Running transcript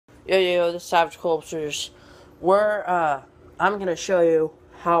Yo, this is Savage Sculptures. I'm gonna show you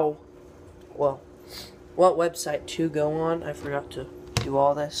how, what website to go on. I forgot to do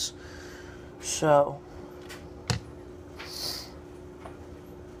all this. So,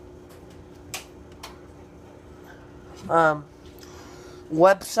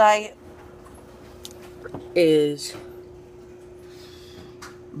 website is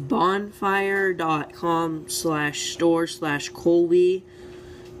bonfire.com/store/Colby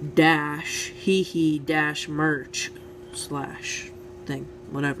 -he-merch/ thing,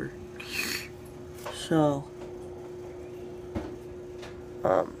 whatever. So,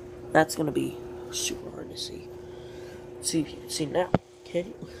 that's gonna be super hard to see. See if you can see now. Can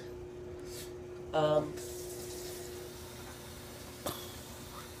you? I'm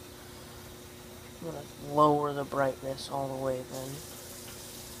gonna lower the brightness all the way then.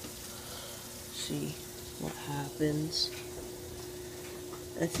 See what happens.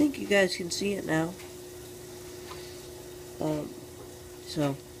 I think you guys can see it now.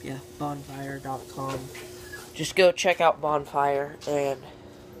 So yeah, bonfire.com. Just go check out Bonfire and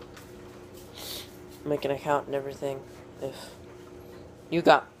make an account and everything. If you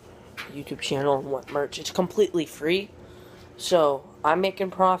got a YouTube channel and want merch, it's completely free. So I'm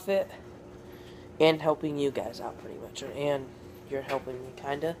making profit and helping you guys out pretty much, and you're helping me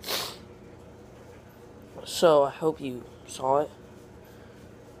kinda. So I hope you saw it,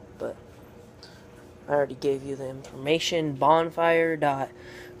 but I already gave you the information.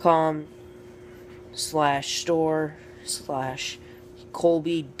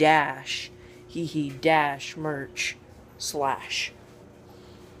 Bonfire.com/store/Colby-he-merch/.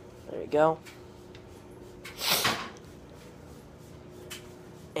 There you go.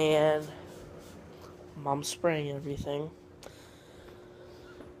 And Mom's spraying everything.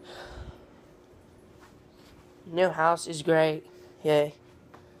 New house is great. Yay.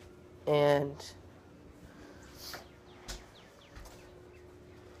 And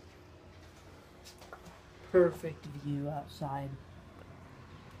perfect view outside.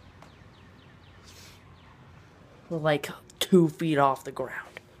 We're like 2 feet off the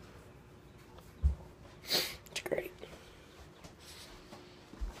ground. It's great.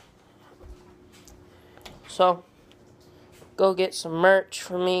 So, go get some merch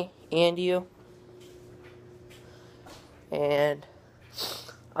for me and you. And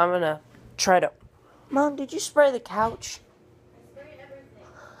I'm gonna try to... Mom, did you spray the couch? I sprayed everything.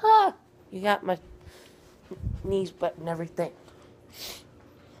 Ah, you got my knees wet and everything.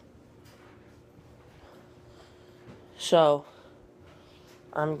 So,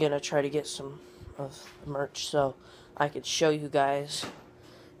 I'm gonna try to get some of the merch so I could show you guys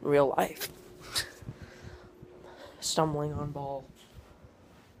in real life. Stumbling on ball.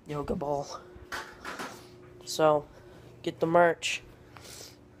 Yoga ball. So, get the merch.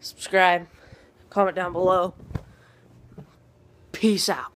 Subscribe. Comment down below. Peace out.